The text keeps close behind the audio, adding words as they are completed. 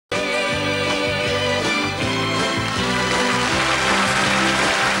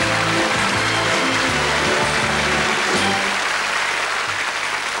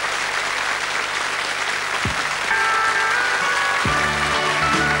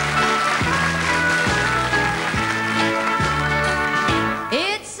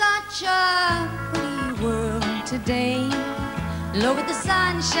Look at the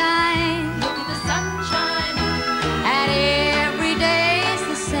sunshine. Look at the sunshine. And every day is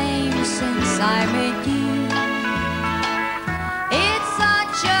the same since I met you. It's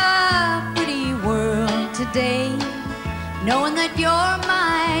such a pretty world today, knowing that you're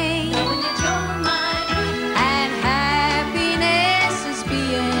mine. Knowing that you're mine. And happiness is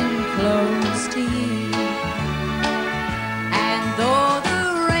being close to you. And though the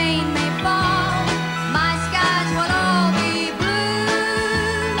rain may fall, my skies will all be blue.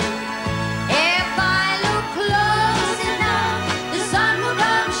 If I look close enough, the sun will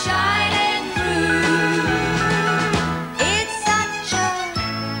come shining through. It's such a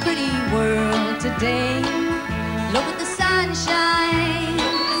pretty world today. Look at the sunshine.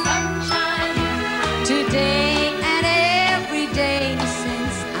 The sunshine. Today and every day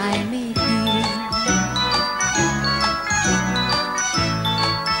since I met you.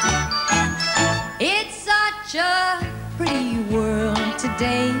 It's such a pretty world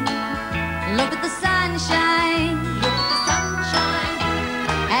today. Look at the sunshine. Look at the sunshine.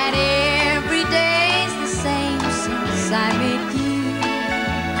 And every day's the same since I met you.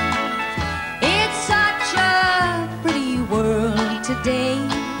 It's such a pretty world today,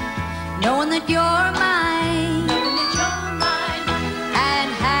 knowing that you're mine. Knowing that you're mine. And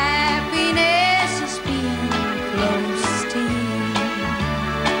happiness is being close to you.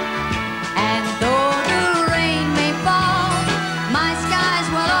 And though the rain may fall, my skies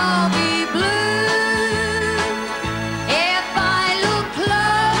will all be blue. If I look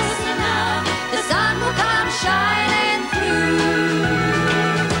close enough, the sun will come shining through.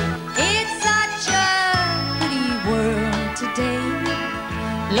 It's such a pretty world today.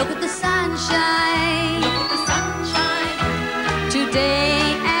 Look at the sunshine. Look at the sunshine.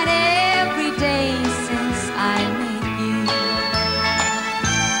 Today and every day since I met you.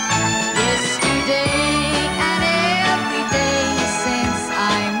 Yesterday and every day since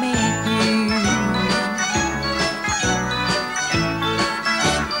I met you.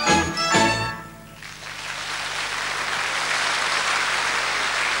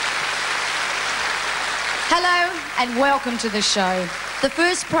 Hello and welcome to the show, the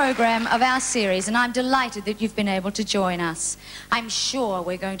first program of our series, and I'm delighted that you've been able to join us. I'm sure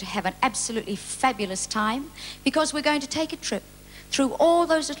we're going to have an absolutely fabulous time because we're going to take a trip through all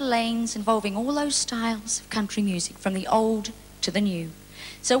those little lanes involving all those styles of country music, from the old to the new.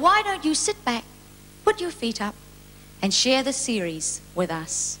 So why don't you sit back, put your feet up, and share the series with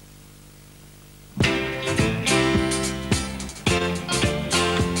us.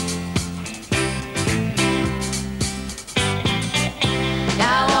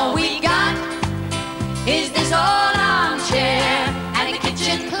 Now all we got is this old armchair and a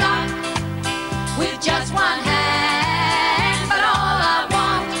kitchen clock with just one hand. But all I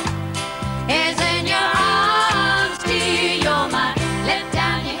want is in your arms, dear. You're my let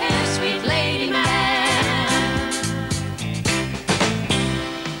down your hair, sweet lady man.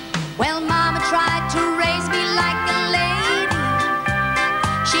 Well, Mama tried to raise me like a lady.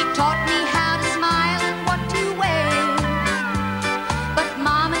 She taught me how to smile and what to wear. But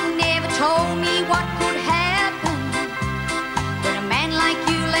Mama never told me what could happen when a man like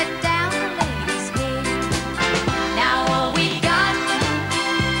you let down a lady's hair. Now all we got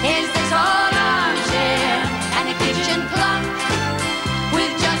is this old armchair and a kitchen clock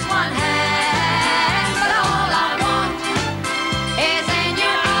with just one hand. But all I want is in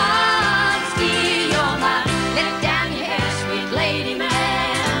your arms, dear. You're my let down your hair, sweet lady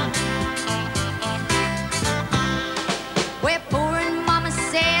man. We're poor and Mama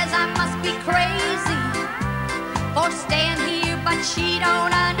says I must be crazy for staying here, but she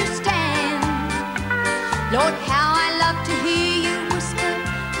don't understand. Lord, how I love to hear you whisper,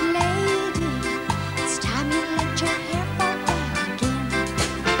 lady, it's time you let your hair fall down again.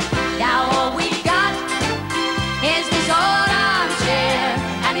 Now all we got is this old armchair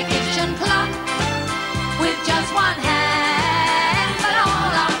and a kitchen clock with just one hand. But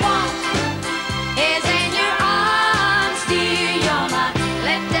all I want is in your arms, dear. You're my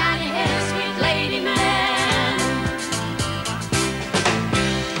let down your hair, sweet lady man.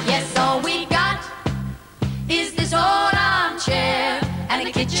 Yes, all we got is this old armchair and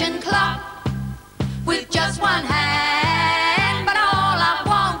a kitchen clock with just one hand. But all I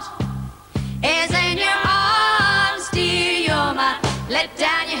want is in your arms, dear. You're my let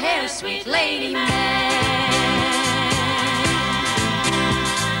down your hair, sweet lady man.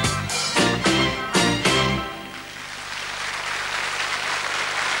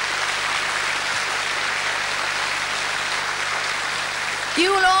 You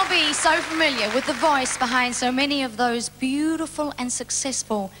will all be so familiar with the voice behind so many of those beautiful and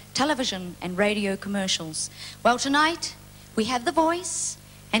successful television and radio commercials. Well, tonight We have the voice,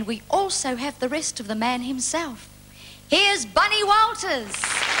 and we also have the rest of the man himself. Here's Bunny Walters.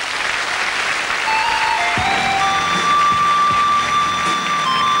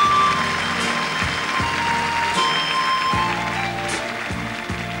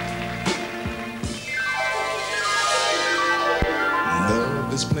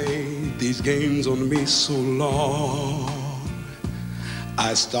 Love has played these games on me so long,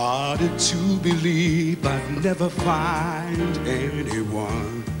 I started to believe I'd never find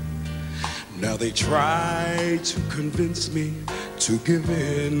anyone. Now they try to convince me to give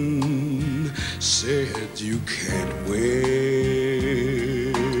in, said you can't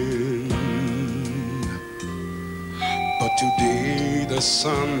win. But today the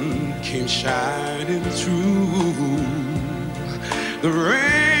sun came shining through, the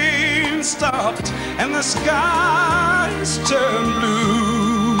rain stopped and the skies turned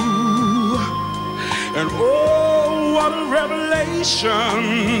blue. And oh, what a revelation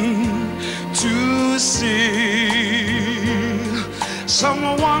to see.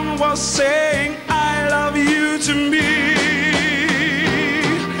 Someone was saying I love you to me.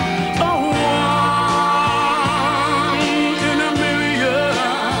 A one in a million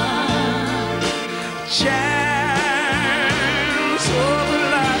chance of a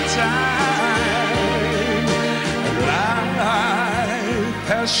lifetime. Life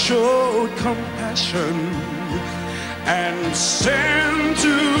has showed compassion and sent to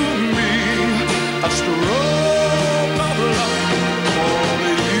me a stroke of love for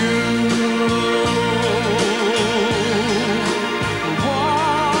you.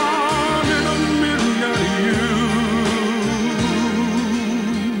 One in a million you.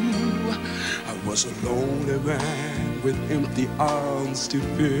 I was a lonely man with empty arms to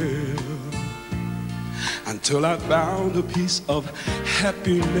fill, until I found a piece of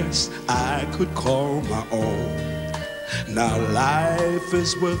happiness I could call my own. Now life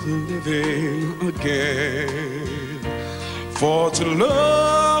is worth living again, for to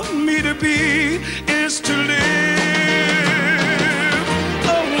love me to be is to live.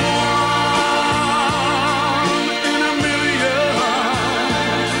 A one in a million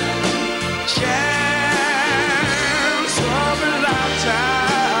chance of a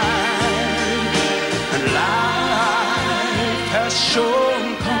lifetime, and life has shown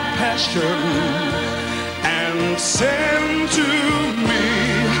compassion and send to me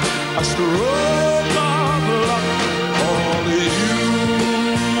a stroke of love for you.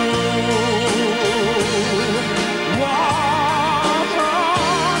 One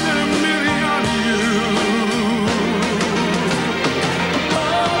in a million you.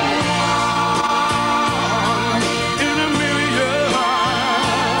 One in a million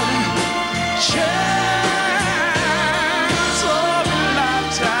chance of a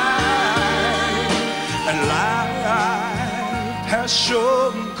lifetime, and life has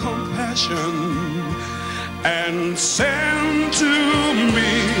shown compassion and sent to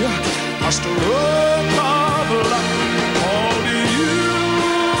me a stroke of love for you.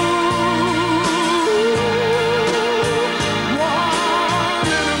 One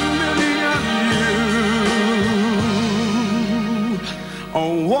in a million you. A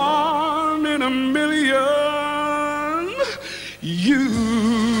one in a million you.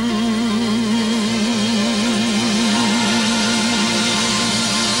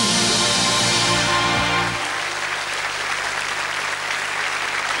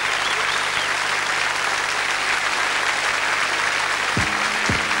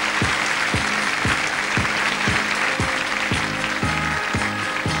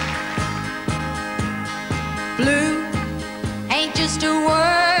 Blue ain't just a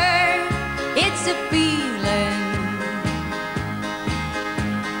word, it's a feeling.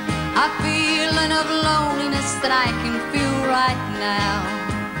 A feeling of loneliness that I can feel right now.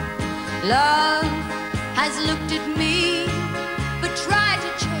 Love has looked at me, but tried to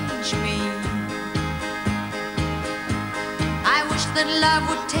change me. I wish that love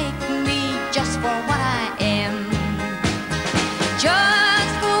would take me just for what I am.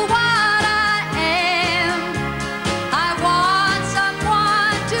 Just for what I am. I want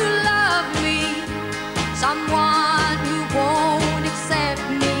someone to love me, someone who won't accept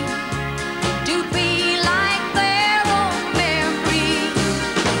me, to be like their own memory.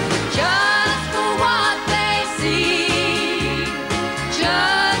 Just for what they see,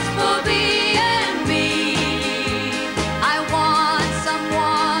 just for being me. I want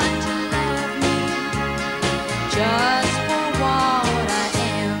someone to love me,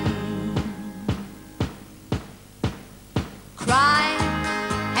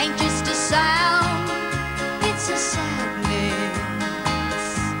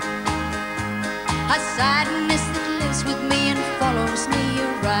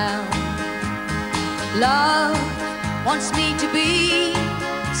 Love wants me to be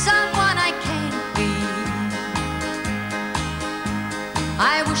someone I can't be.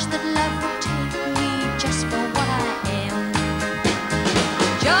 I wish that love would take me just for what I am.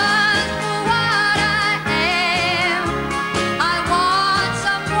 Just for what I am. I want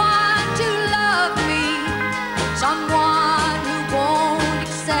someone to love me, someone who won't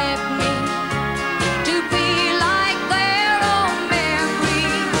accept me, to be like their own memory.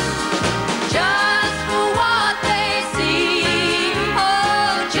 Just for what they see,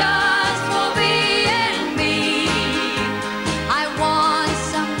 oh, just for being me. I want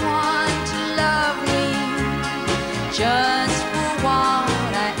someone to love me, just for what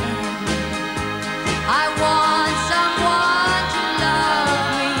I am. I want someone to love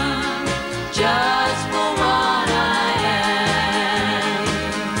me, just for what I am.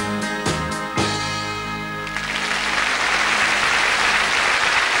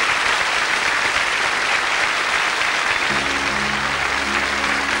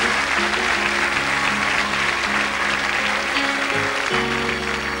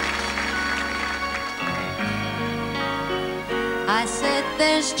 I said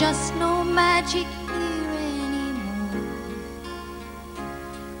there's just no magic here anymore.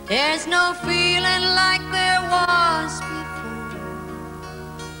 There's no feeling like there was before.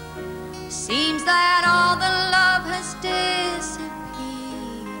 Seems that all the love has disappeared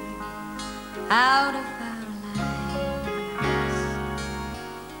out of our lives.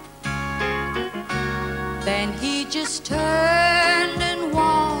 Then he just turned and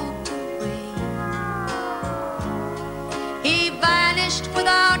walked away. He vanished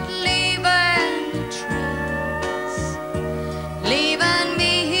without leaving a trace, leaving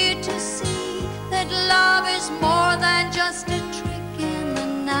me here to see that love is more than just a trick in the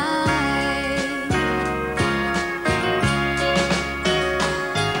night.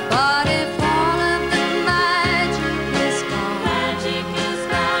 But if all of the magic is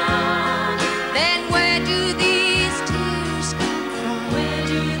gone, then where do these tears come from? Where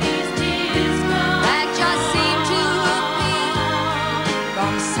do these tears come That just seem to appear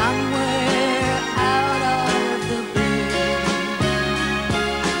from somewhere out of the blue.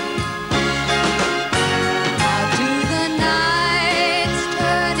 How do the nights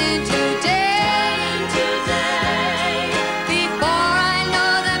turn into day today? before I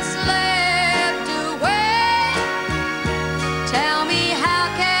know them slipped away? Tell me, how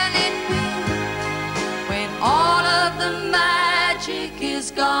can it be when all of the magic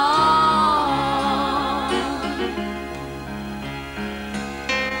is gone?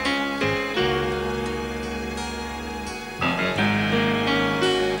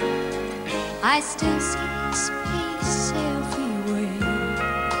 I still see his face everywhere.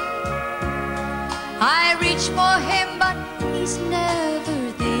 I reach for him, but he's never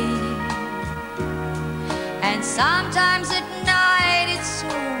there. And sometimes at night it's so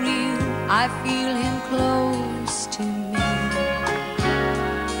real, I feel him close to me.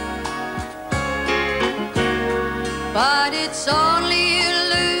 But it's only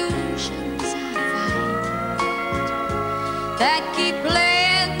illusions I find that keep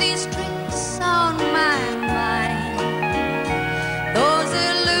playing these tricks on my mind. Those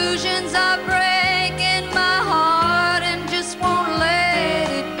illusions are breaking my heart and just won't let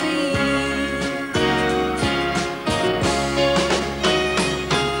it be.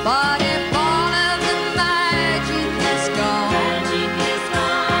 But if all of the magic is gone,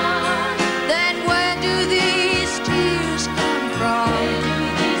 then where do these tears come from?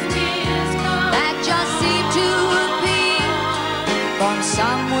 That just seem to appear from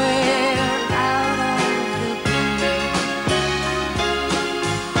somewhere out of the blue.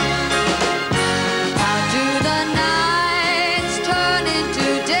 How do the nights turn into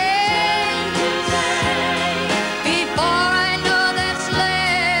day before I know they've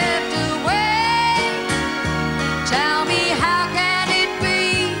slipped away? Tell me, how can it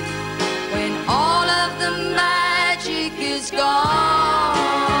be when all of the magic is gone?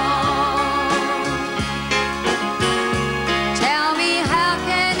 Tell me, how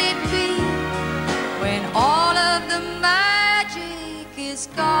can it be when all of the magic is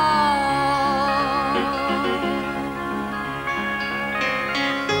gone?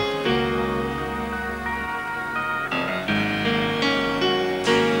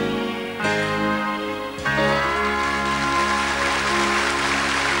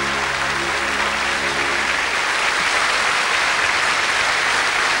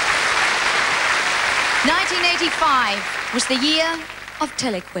 '85 was the year of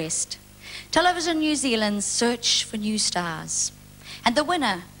Telequest, Television New Zealand's search for new stars. And the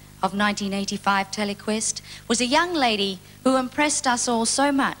winner of 1985 Telequest was a young lady who impressed us all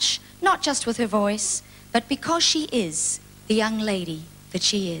so much, not just with her voice, but because she is the young lady that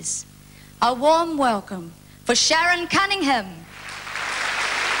she is. A warm welcome for Sharon Cunningham.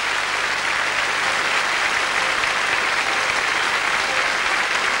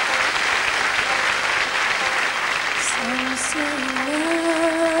 Some say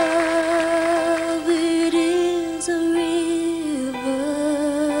love, it is a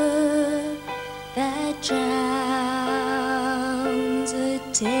river that drowns a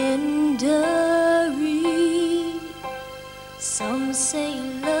tender reed. Some say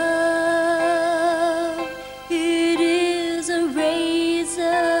love, it is a razor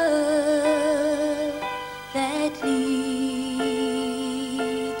that leads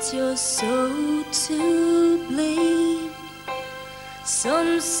your soul to bleed.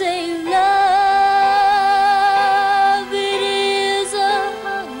 Some say love, it is a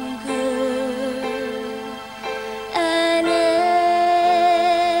hunger, an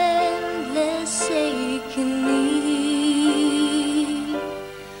endless aching need.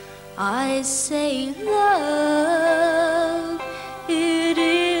 I say love, it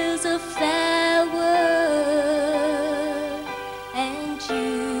is a fair word, and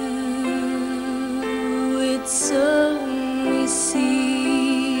you, it's only seed.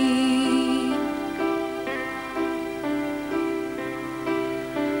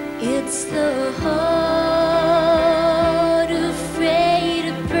 It's the heart afraid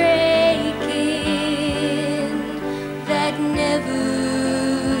of breaking that never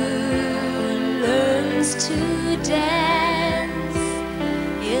learns to dance.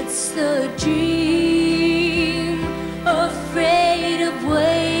 It's the dream afraid of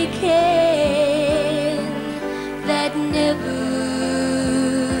waking that never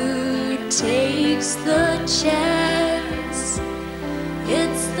takes the chance.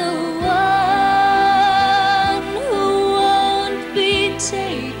 It's the one who won't be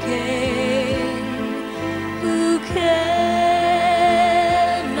taken, who cannot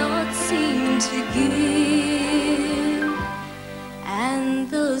seem to give, and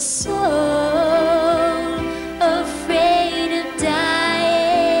the soul afraid of dying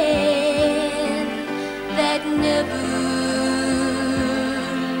that never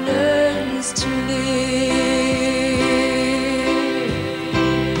learns to live.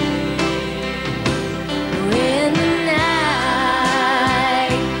 When the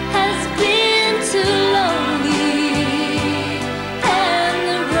night has been too lonely and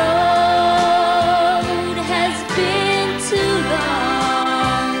the road has been too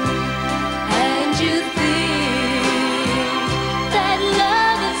long, and you think that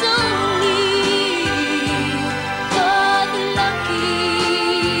love is only for the lucky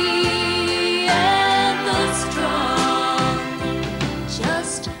and the strong,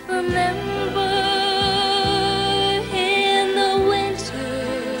 just remember in the winter,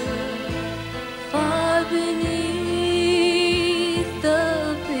 far beneath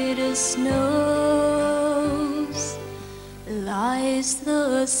the bitter snows, lies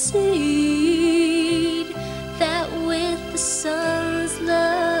the seed that with the sun's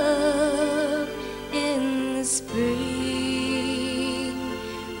love in the spring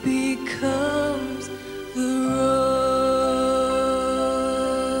becomes the rose.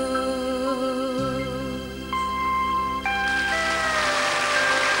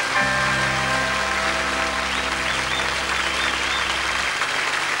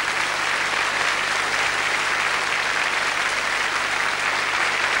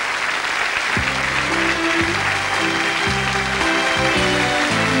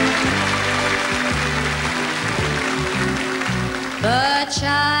 The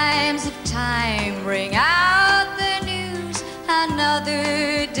chimes of time ring out the news,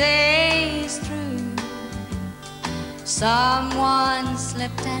 another day is through. Someone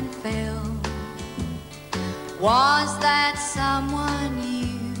slipped and fell. Was that someone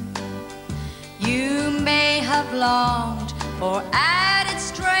you? You may have longed for added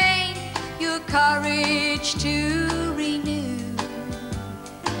strength, your courage to renew.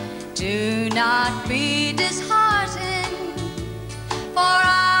 Do not be disheartened, for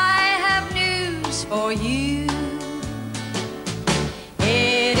I have news for you.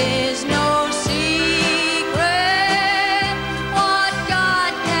 It is no secret what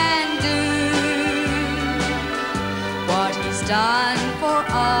God can do, what He's done for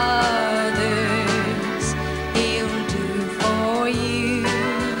others, He'll do for you.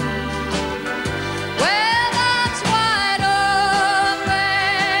 Well, that's wide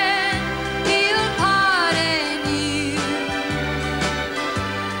open, He'll pardon you.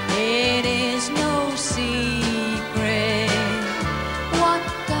 It is no secret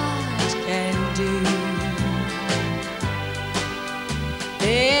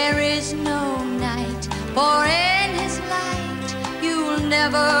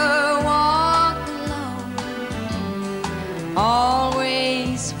never walk alone.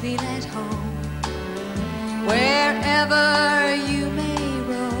 Always feel at home wherever you may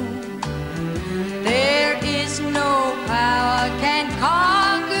roam. There is no power can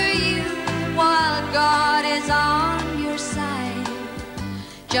conquer you while God is on your side.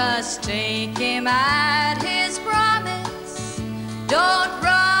 Just take him at his promise. Don't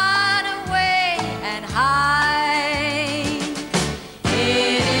run away and hide.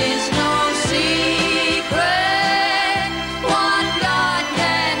 It is no secret what God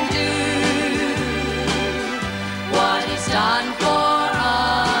can do. What he's done for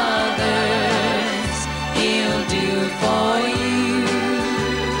others, he'll do for you.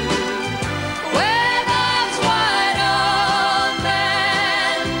 Where there's wide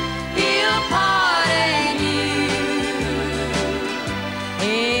open, he'll pardon you.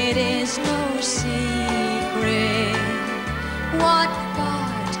 It is no secret what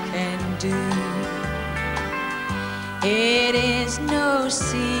God can do. It is no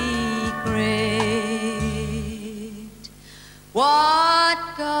secret what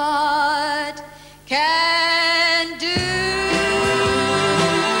God can do.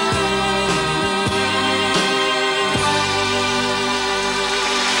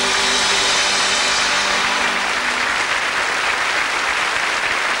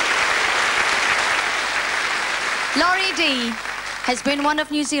 Laurie D has been one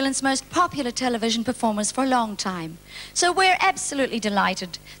of New Zealand's most popular television performers for a long time. So we're absolutely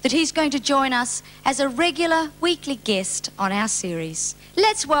delighted that he's going to join us as a regular weekly guest on our series.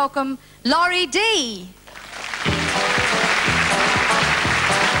 Let's welcome Laurie D.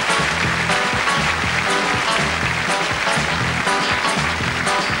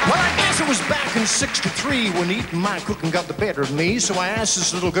 Well, I guess it was back in '63 when eating my cooking got the better of me, so I asked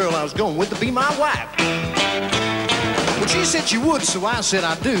this little girl I was going with to be my wife. Well, she said she would, so I said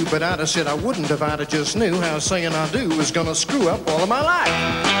I do, but I'd have said I wouldn't if I'd have just knew how saying I do was gonna screw up all of my life.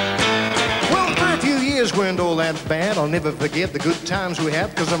 Well, for a few years went all that bad. I'll never forget the good times we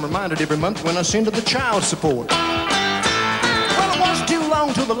had, because I'm reminded every month when I send her the child support. Well, it wasn't too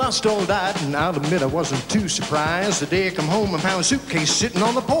long till the lust all died, and I'll admit I wasn't too surprised the day I come home and found a suitcase sitting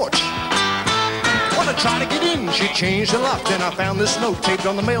on the porch. When I tried to get in, she changed the lock. Then I found this note taped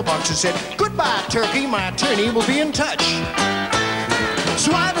on the mailbox that said, "Goodbye, Turkey, my attorney will be in touch."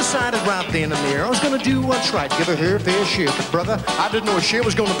 So I decided right then and there I was gonna do what's right, give her her fair share. But brother, I didn't know her share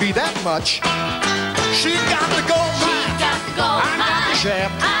was gonna be that much. She got the gold mine. She got the gold I got the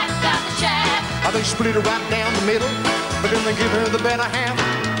shaft. I got the shaft. They split her right down the middle, but then they give her the better half.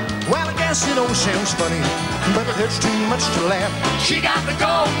 Well, I guess it all sounds funny, but it hurts too much to laugh. She got the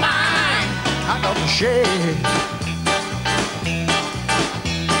gold mine. I got the share.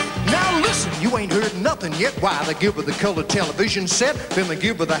 Now listen, you ain't heard nothing yet. Why, they give her the color television set, then they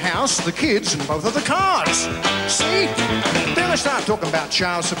give her the house, the kids, and both of the cars. See? Then they start talking about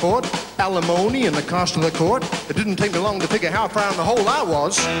child support, alimony, and the cost of the court. It didn't take me long to figure how far in the hole I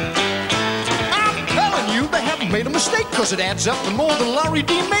was. I'm telling you, they haven't made a mistake, because it adds up to more than Laurie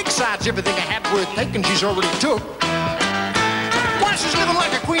D makes. Sides everything I had worth taking, she's already took. Why, she's living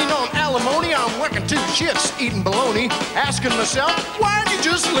like a queen on alimony. I'm working 2 shifts, eating bologna, asking myself, why didn't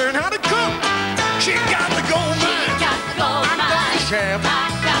you just learn how to cook? She got the gold mine. She got the gold I got the shaft. I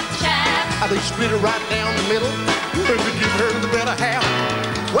got the shaft. They split her right down the middle, then they give her the better half.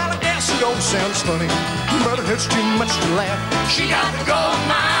 Well, I guess it all sounds funny, but it hurts too much to laugh. She got the gold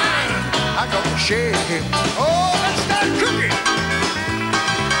mine. I got the share. Oh, let's start cooking.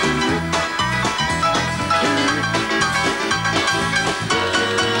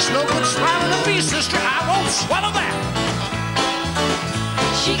 It's no good smiling at me, sister. I won't swallow that.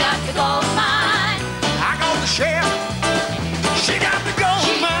 She got the gold mine. I got the share. She got the gold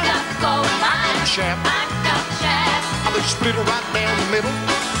She mine. got the gold mine. The shaft. I got the shaft. They split her right down the middle,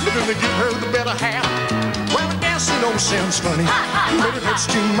 but then they give her the better half. Well, I guess it all sounds funny, but it hurts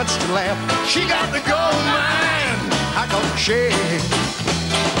too much to laugh. She got the gold mine. I got the share.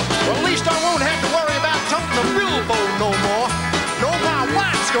 Well, at least I won't have to worry about toting a billboard no more. No, my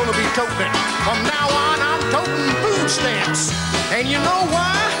wife's gonna be toting it. From now on, I'm toting food stamps. And you know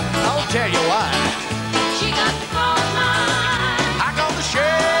why? I'll tell you why. She got the gold mine. I got the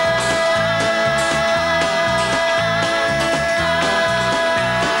share.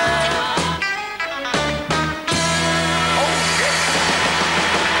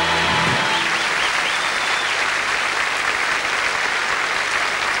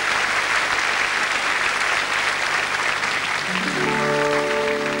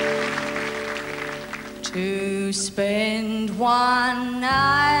 To spend one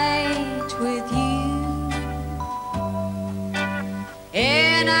night with you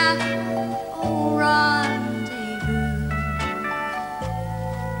in a rendezvous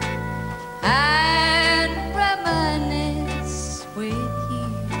and reminisce with you.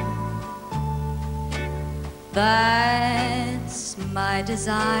 That's my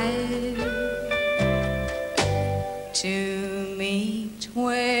desire, to meet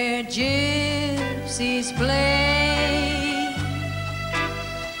where gypsies play,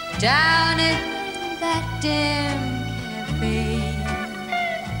 down in that dim cafe,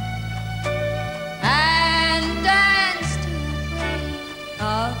 and dance to break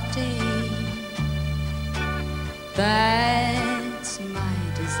of day. That's my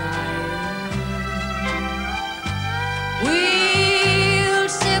desire. We'll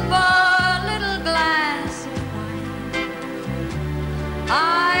sip a little glass of wine.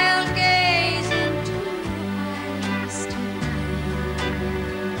 I'll gaze into your eyes tonight.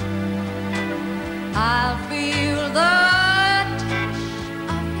 I'll feel the touch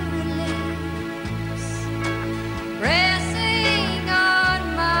of your lips pressing on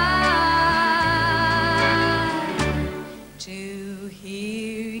mine, to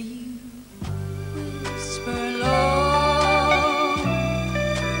hear you whisper low,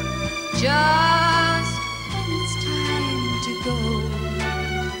 just when it's time to go.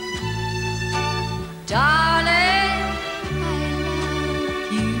 Darling, I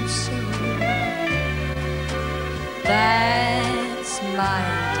love you so. That's my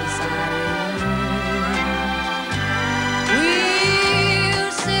desire.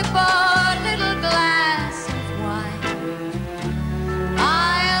 We'll sip a little glass of wine.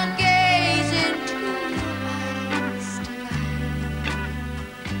 I'll gaze into your eyes tonight.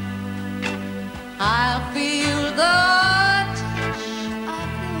 I'll feel the touch of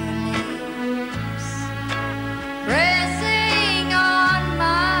your lips pressing on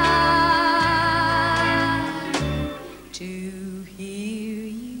mine, to hear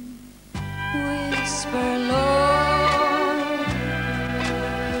you whisper low,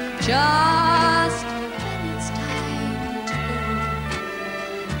 just when it's time to go.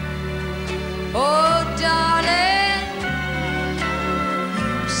 Oh, darling, I love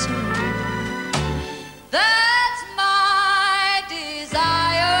you so. That's my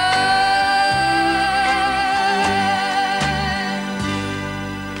desire.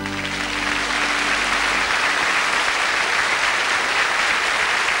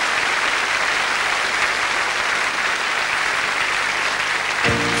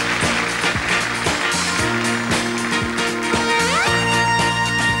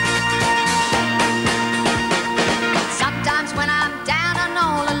 Sometimes when I'm down and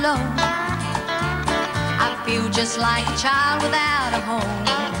all alone, I feel just like a child without a home.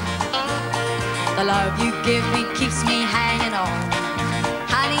 The love you give me keeps me hanging on.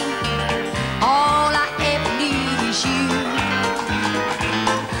 Honey, all I ever need is you.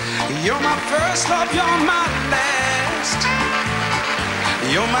 You're my first love, you're my last.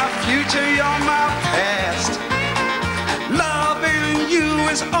 You're my future, you're my past. Loving you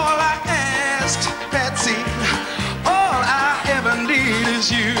is all I ask, Patsy. All I ever need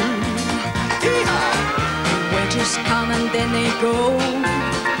is you. Winters come and then they go,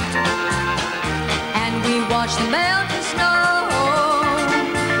 and we watch the melting snow.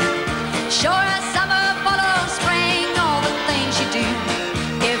 Sure as summer follows spring, all the things you do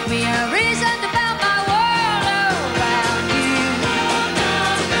give me a reason to build my world around you.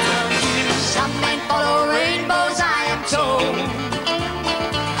 Some men follow rainbows, I am told.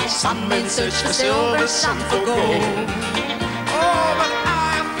 Some men search for silver, some for gold. Oh, but I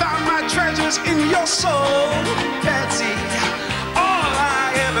have found my treasures in your soul, Patsy. All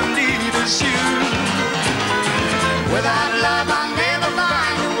I ever need is you. Without love, I'll never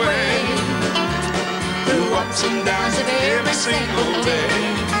find a way through ups and downs of every single day.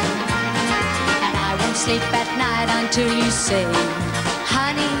 And I won't sleep at night until you say,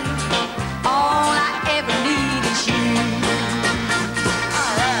 honey, all I ever need is you.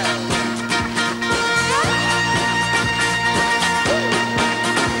 All right.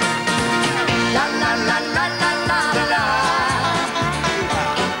 La la la la la la la.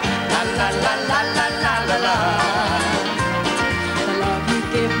 La la la la la la la la. The love you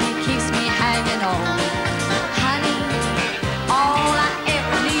give me keeps me hanging on. Honey, all I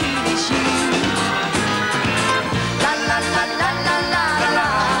ever need is you. La la la la la la la la.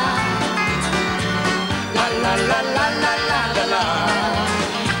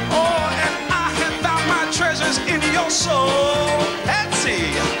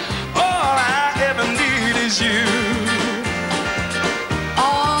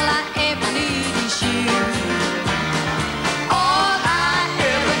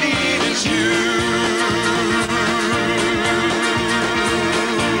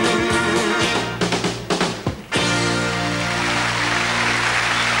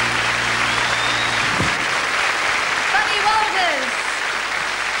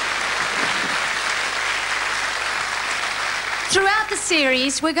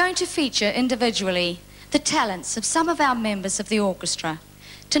 series, we're going to feature individually the talents of some of our members of the orchestra.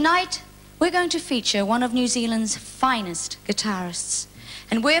 Tonight, we're going to feature one of New Zealand's finest guitarists.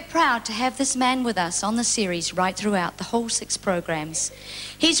 And we're proud to have this man with us on the series right throughout the whole 6 programs.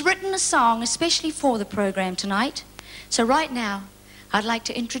 He's written a song especially for the program tonight. So right now, I'd like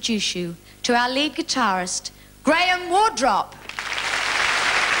to introduce you to our lead guitarist, Graham Wardrop.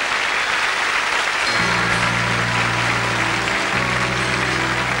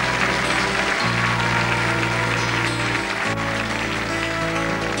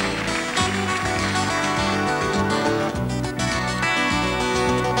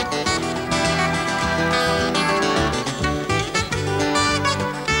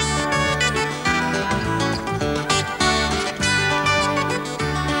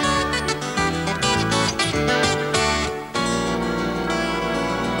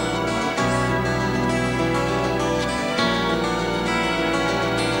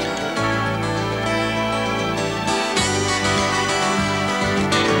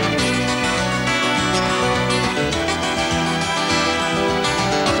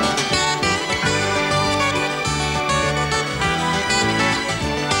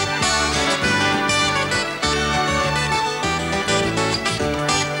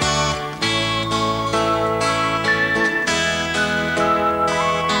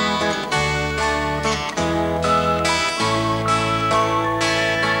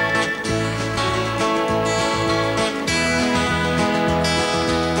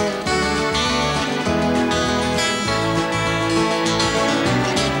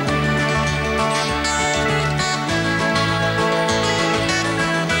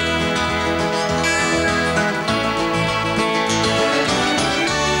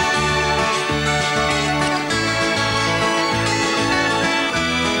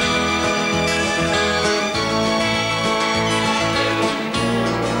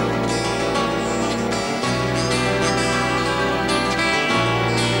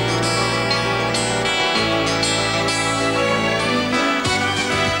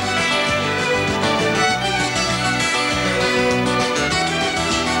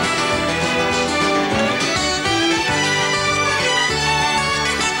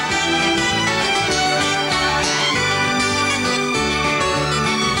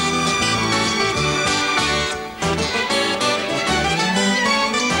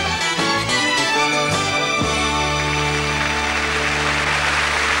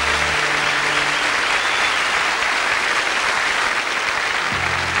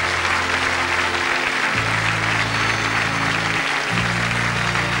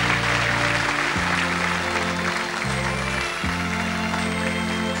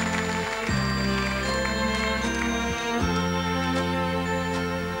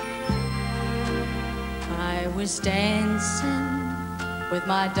 Was dancing with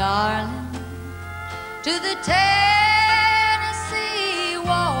my darling to the Tennessee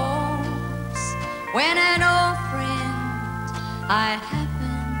waltz when an old friend I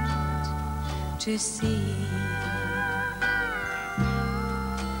happened to see.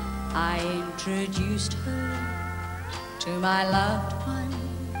 I introduced her to my loved one,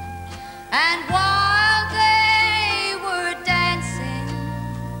 and while they were dancing,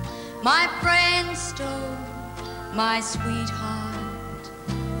 my friend stole my sweetheart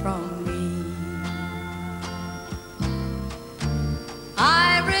from me.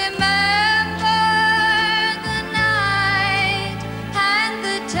 I remember the night and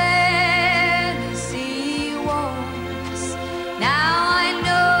the Tennessee waltz. Now I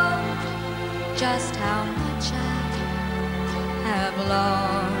know just how much I have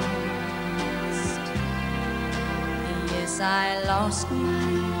lost. Yes, I lost my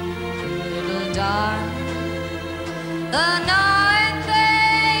little darling the night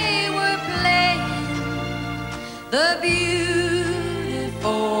they were playing the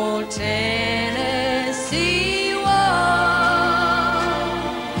beautiful Tennessee waltz.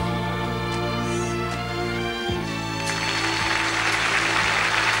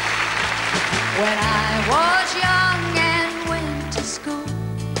 When I was young and went to school,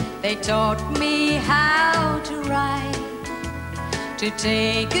 they taught me how to write, to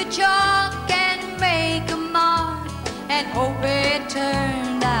take a chalk and make a mark and hope it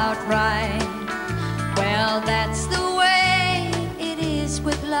turned out right. Well, that's the way it is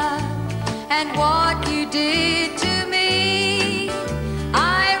with love, and what you did to me,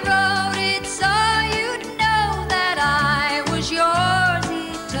 I wrote it so you'd know that I was yours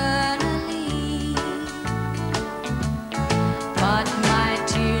eternally. But my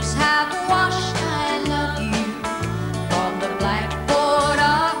tears have washed I love you from the blackboard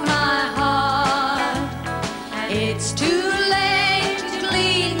of my heart. It's too late to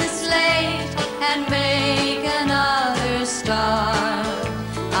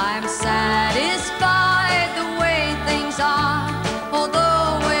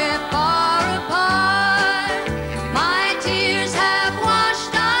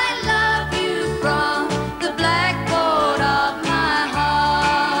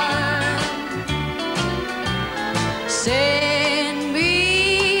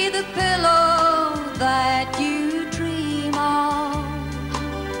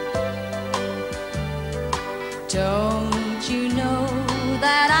Don't you know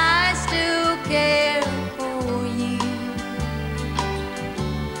that I still care for you?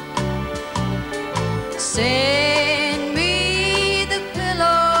 Send me the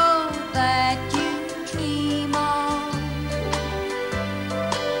pillow that you dream of.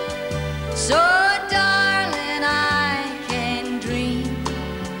 So darling, I can dream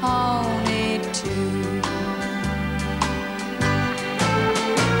on it too.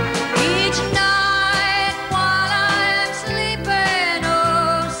 Each night while I'm sleeping,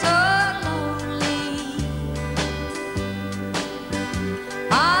 oh so lonely,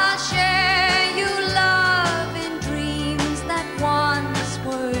 I'll share you love in dreams that once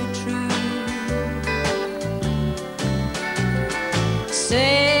were true.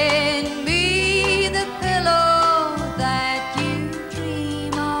 Send me the pillow that you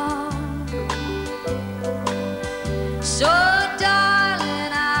dream of. So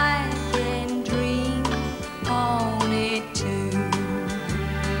darling, I can dream on it too.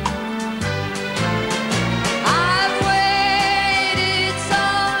 I've waited so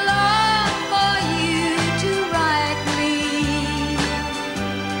long for you to write me,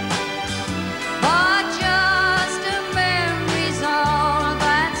 but just a memory's all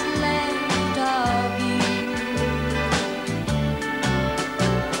that's left of you.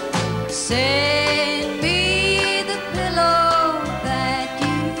 Send me the pillow that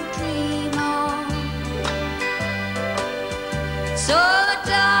you dream of. So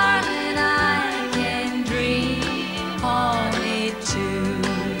darling, I can dream on it too.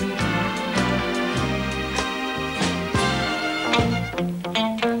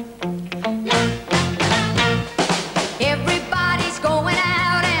 Everybody's going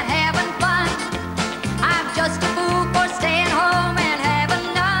out and having fun. I'm just a fool for staying home and having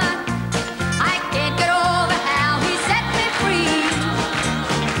none. I can't get over how he set me free.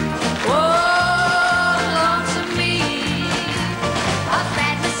 Oh, lonesome me. A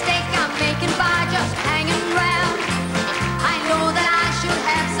bad mistake I'm making by just hanging around. I know that I should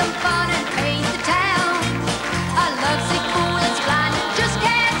have some fun and paint the town. A lovesick fool that's blind and just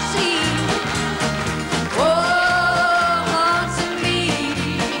can't see. Oh, lonesome me.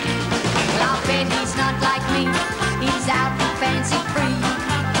 Well, I'll bet he's not like me. He's out and fancy free,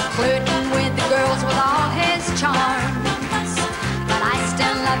 flirting with the girls with all his charms. But I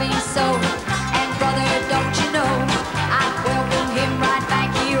still love him so, and brother, don't you know, I'd welcome him right back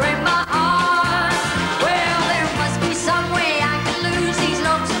here in my arms. Well, there must be some way I can lose these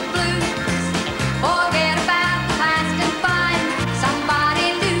lonesome blues, forget about the past and find somebody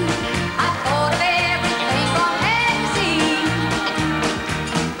new. I thought of everything from A to Z.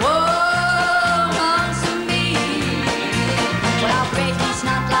 Oh, lonesome me. Well, I'll bet he's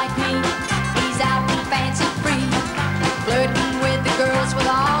not like me. He's out and fancy free, flirting with the girls with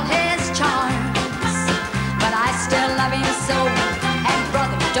all his charm.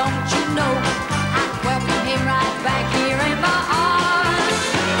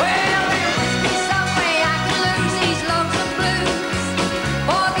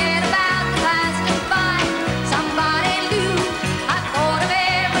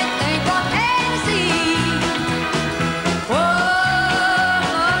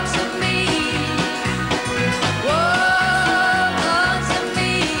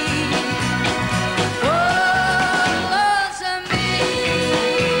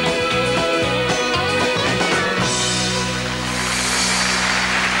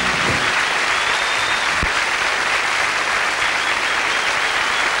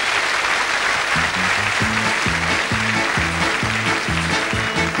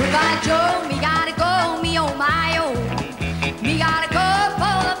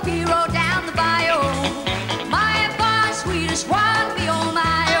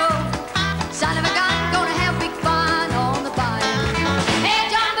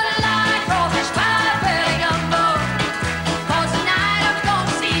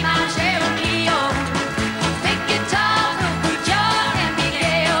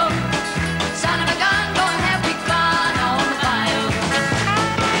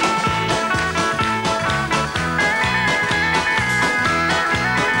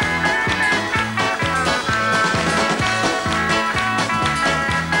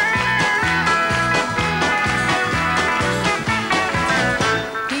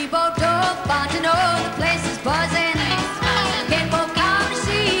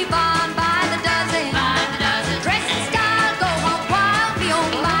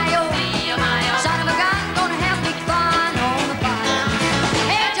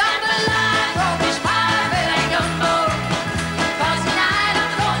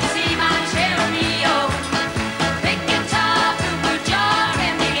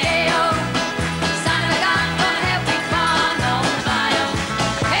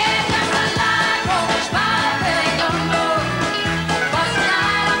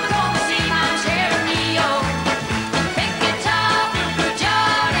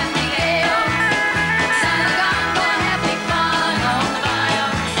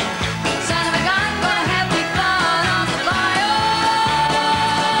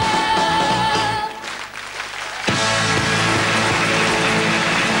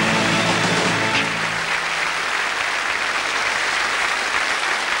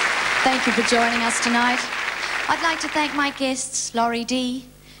 Thank you for joining us tonight. I'd like to thank my guests, Laurie D,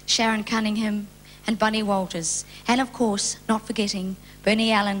 Sharon Cunningham, and Bunny Walters. And of course, not forgetting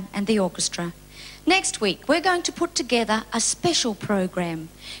Bernie Allen and the orchestra. Next week, we're going to put together a special program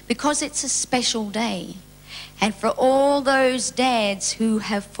because it's a special day. And for all those dads who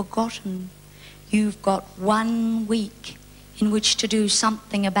have forgotten, you've got 1 week in which to do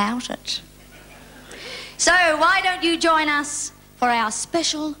something about it. So why don't you join us for our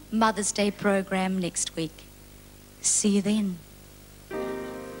special Mother's Day program next week. See you then.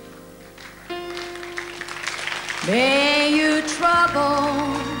 May your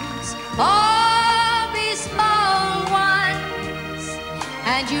troubles all be small ones,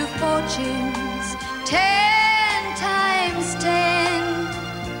 and your fortunes 10 times 10.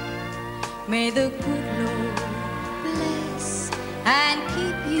 May the good Lord bless and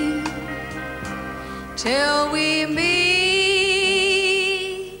keep you till we meet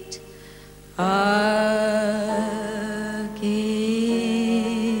again.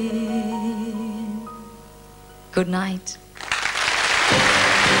 Good night.